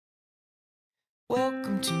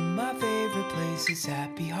Welcome to my favorite place, it's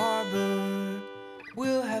Happy Harbor.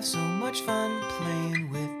 We'll have so much fun playing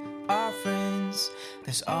with our friends.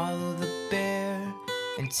 There's Olive the bear,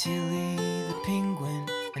 and Tilly the penguin,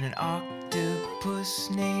 and an octopus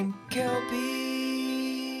named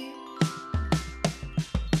Kelby.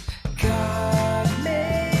 God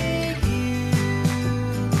made you,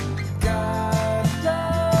 God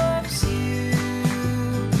loves you,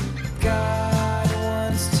 God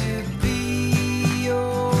wants to be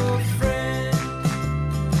your friend.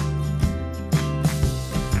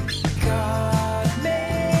 God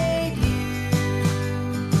made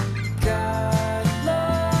you, God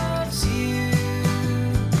loves you,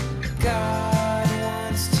 God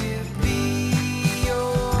wants to be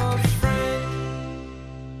your friend.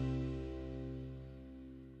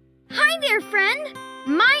 Hi there, friend.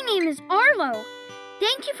 My name is Arlo.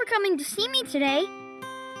 Thank you for coming to see me today.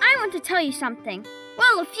 I want to tell you something.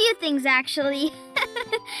 Well, a few things, actually.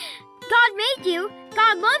 God made you,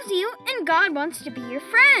 God loves you, and God wants to be your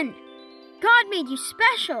friend. God made you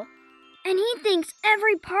special, and He thinks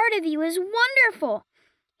every part of you is wonderful.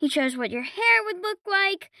 He chose what your hair would look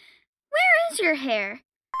like. Where is your hair?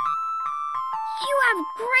 You have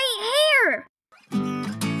great hair!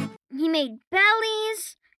 He made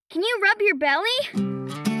bellies. Can you rub your belly?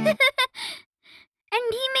 And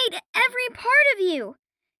He made every part of you.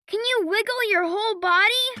 Can you wiggle your whole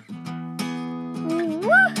body?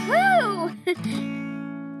 Woohoo!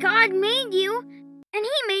 God made you, and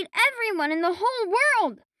He made everyone in the whole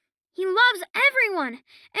world. He loves everyone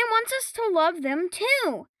and wants us to love them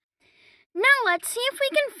too. Now let's see if we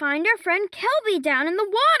can find our friend Kelby down in the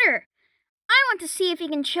water. I want to see if he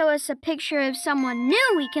can show us a picture of someone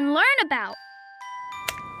new we can learn about.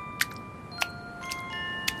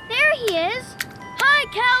 There he is. Hi,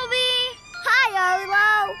 Kelby. Hi,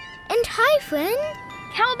 Arlo. And hi, friend.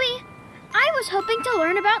 Kelby, I was hoping to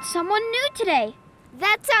learn about someone new today.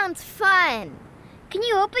 That sounds fun. Can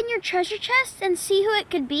you open your treasure chest and see who it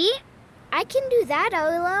could be? I can do that,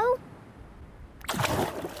 Arlo.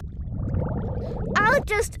 I'll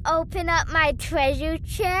just open up my treasure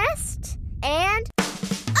chest and...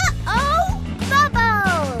 Uh-oh!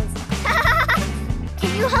 Bubbles!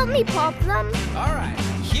 Can you help me pop them? All right,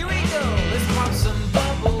 here we go. Let's pop some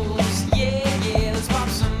bubbles. Yeah, yeah, let's pop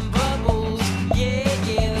some bubbles. Yeah,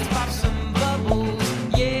 yeah, let's pop some bubbles.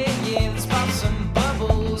 Yeah, yeah, let's pop some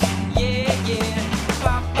bubbles. Yeah, yeah.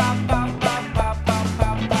 Pop, pop, pop, pop, pop, pop,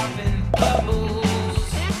 pop, popping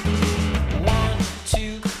bubbles. 1,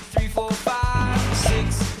 2, 3, 4, 5,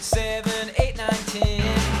 6, 7, 8, 9, 10.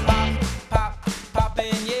 Pop, pop,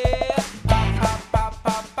 popping, yeah. Pop, pop, pop,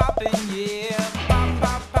 pop, popping, yeah. Pop,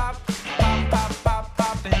 pop, pop, pop, pop, pop,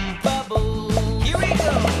 popping bubbles. Here we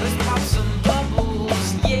go. Let's pop some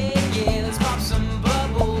bubbles. Yeah, yeah. Let's pop some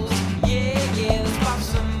bubbles. Yeah, yeah. Let's pop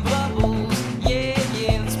some bubbles. Yeah,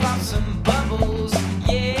 yeah. Let's pop some bubbles.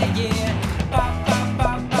 Yeah, yeah. Pop, pop,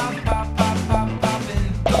 pop, pop, pop, pop, pop, popping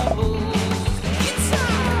bubbles. It's time.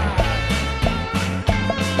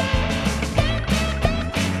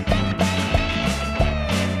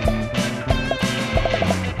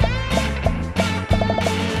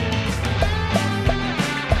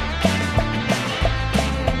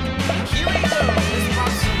 Here we go. Let's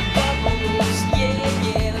pop some bubbles. Yeah,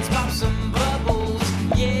 yeah. Let's pop some bubbles.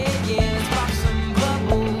 Yeah, yeah. Let's pop some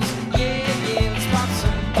bubbles. Yeah, yeah. Let's pop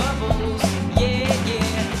some bubbles. Yeah,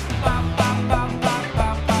 yeah. Pop, pop, pop, pop,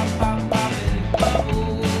 pop, pop, pop, popping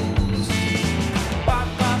bubbles. Pop,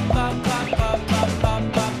 pop, pop, pop, pop, pop, pop,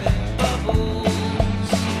 popping bubbles.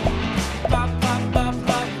 Pop, pop, pop,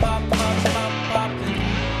 pop, pop, pop, pop, popping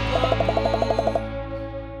bubbles.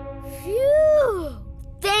 Phew!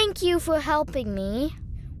 Thank you for helping me.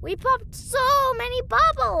 We popped so many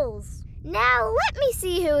bubbles. Now let me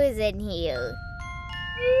see who is in here.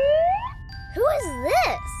 Who is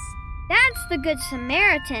this? That's the Good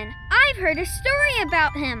Samaritan. I've heard a story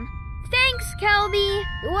about him. Thanks, Kelby.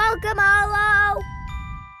 You're welcome, Arlo.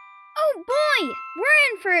 Oh boy, we're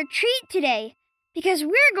in for a treat today because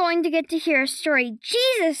we're going to get to hear a story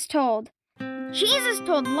Jesus told. Jesus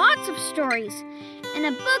told lots of stories in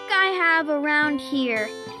a book I have around here.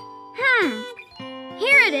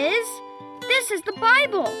 Here it is. This is the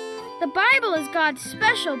Bible. The Bible is God's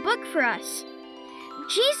special book for us.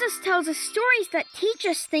 Jesus tells us stories that teach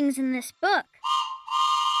us things in this book.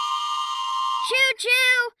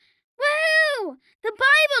 Choo-choo! Woohoo! The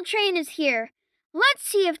Bible train is here. Let's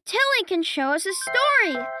see if Tilly can show us a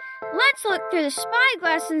story. Let's look through the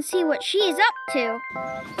spyglass and see what she's up to.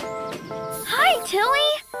 Hi,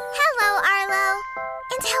 Tilly. Hello, Arlo.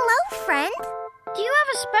 And hello, friend. Do you have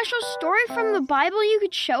a special story from the Bible you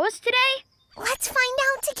could show us today? Let's find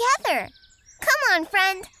out together. Come on,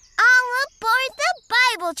 friend. All aboard the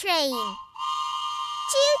Bible train.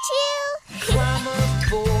 Choo-choo. Climb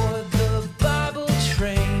aboard the Bible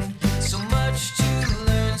train. So much to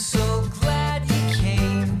learn, so glad you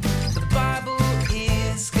came. The Bible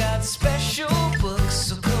is God's special book.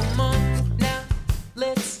 So come on now,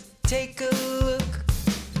 let's take a look.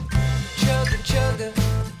 Chugga, chugga,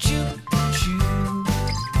 choo-choo.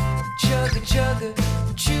 Chugga, chugga,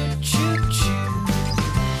 choo-choo-choo.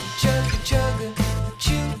 Chugga, chugga,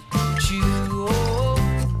 choo-choo. Oh.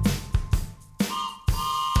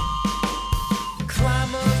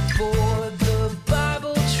 Climb aboard the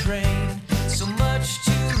Bible train. So much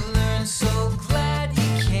to learn, so glad you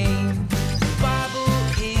came. The Bible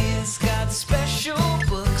is God's special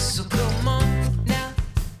book. So come on now,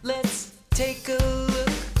 let's take a look.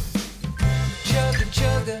 Chugga,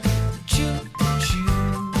 chugga, choo-choo.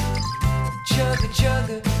 Chugga,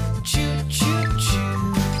 chugga,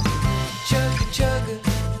 choo-choo-choo. Chugga, chugga,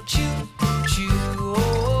 choo-choo.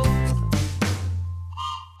 Oh.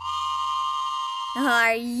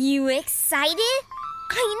 Are you excited?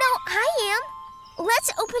 I know I am.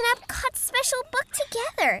 Let's open up God's special book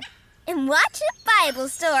together and watch a Bible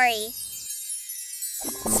story.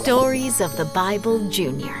 Stories of the Bible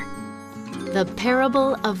Junior. The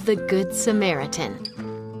Parable of the Good Samaritan.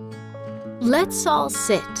 Let's all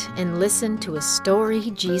sit and listen to a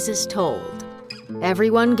story Jesus told.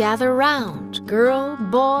 Everyone gather round, girl,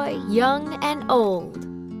 boy, young, and old.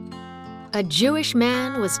 A Jewish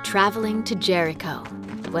man was traveling to Jericho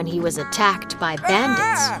when he was attacked by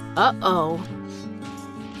bandits. Uh-oh.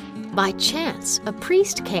 By chance, a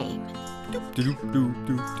priest came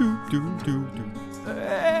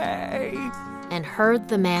and heard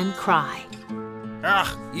the man cry. Ugh,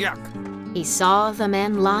 yuck. He saw the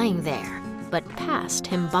man lying there, but passed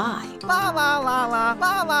him by. La la la la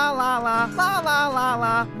la la la la la la la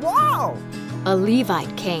la. Whoa! A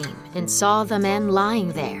Levite came and saw the man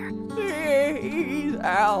lying there, He's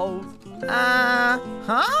out.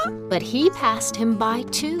 Huh? but he passed him by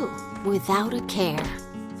too, without a care.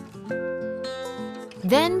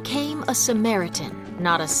 Then came a Samaritan,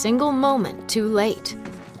 not a single moment too late.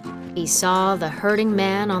 He saw the hurting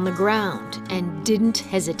man on the ground and didn't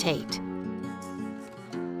hesitate.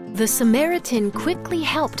 The Samaritan quickly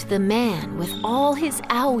helped the man with all his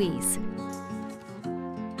owies.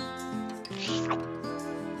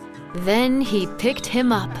 Then he picked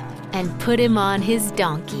him up and put him on his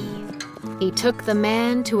donkey. He took the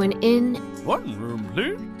man to an inn One room,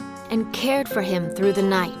 please. and cared for him through the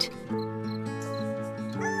night.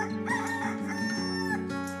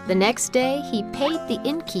 The next day, he paid the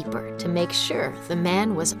innkeeper to make sure the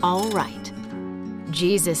man was all right.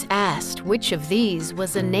 Jesus asked which of these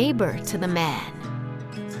was a neighbor to the man.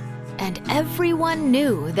 And everyone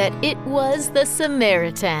knew that it was the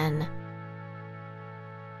Samaritan.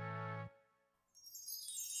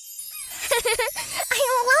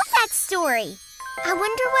 I love that story. I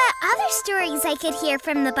wonder what other stories I could hear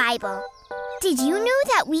from the Bible. Did you know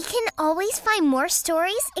that we can always find more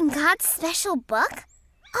stories in God's special book?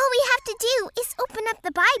 All we have to do is open up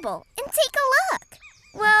the Bible and take a look.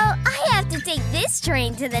 Well, I have to take this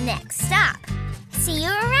train to the next stop. See you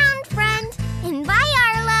around, friend. And bye,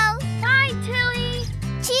 Arlo. Bye, Tilly.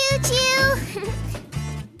 Choo-choo.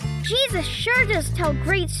 Jesus sure does tell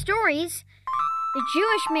great stories. The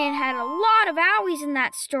Jewish man had a lot of owies in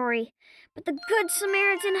that story, but the Good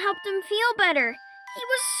Samaritan helped him feel better. He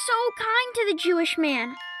was so kind to the Jewish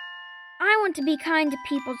man. I want to be kind to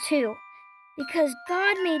people too, because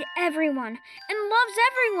God made everyone and loves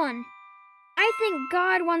everyone. I think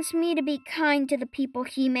God wants me to be kind to the people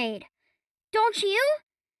He made. Don't you?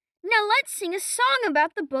 Now let's sing a song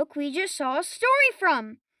about the book we just saw a story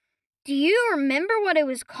from. Do you remember what it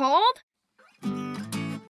was called?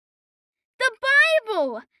 The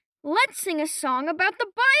Bible! Let's sing a song about the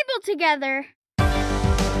Bible together.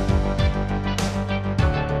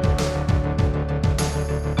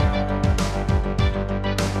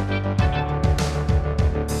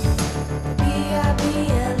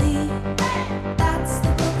 B-I-B-L-E, that's the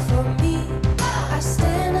book for me. I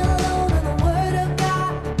stand alone in the Word of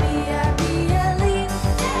God. B-I-B-L-E,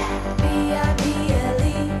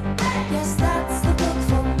 B-I-B-L-E, yes, that's the book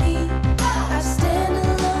for me. I stand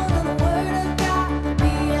alone in the Word of God.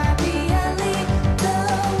 B-I-B-L-E, the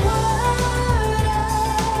Word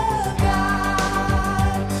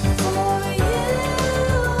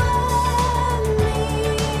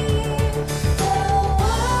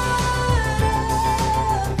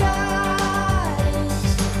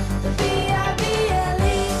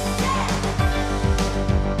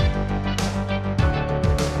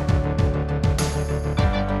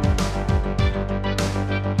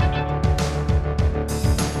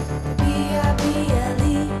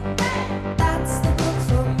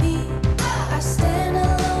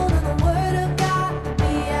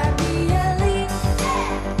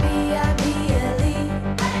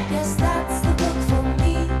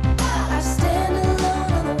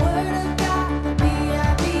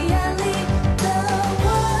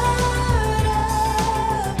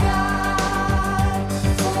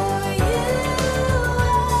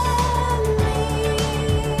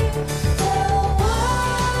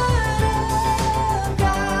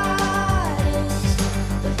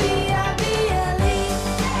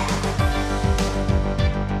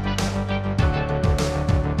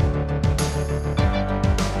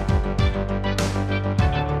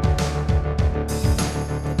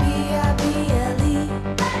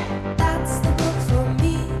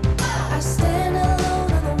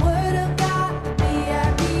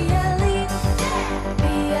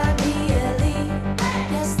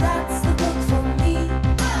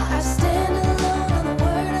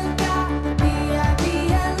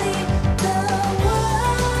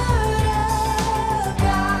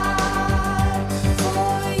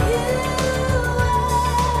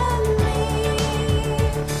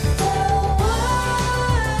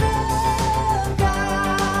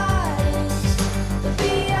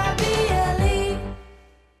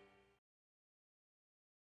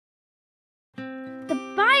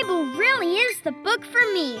book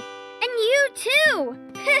for me. And you too.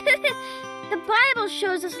 The Bible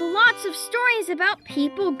shows us lots of stories about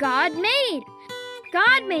people God made.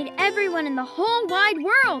 God made everyone in the whole wide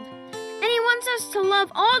world, and He wants us to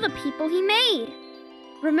love all the people He made.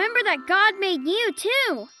 Remember that God made you too.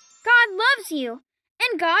 God loves you,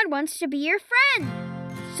 and God wants to be your friend.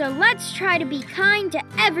 So let's try to be kind to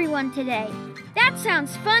everyone today. That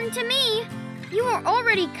sounds fun to me. You were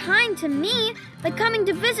already kind to me by coming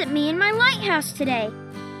to visit me in my lighthouse today.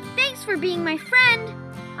 Thanks for being my friend.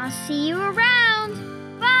 I'll see you around.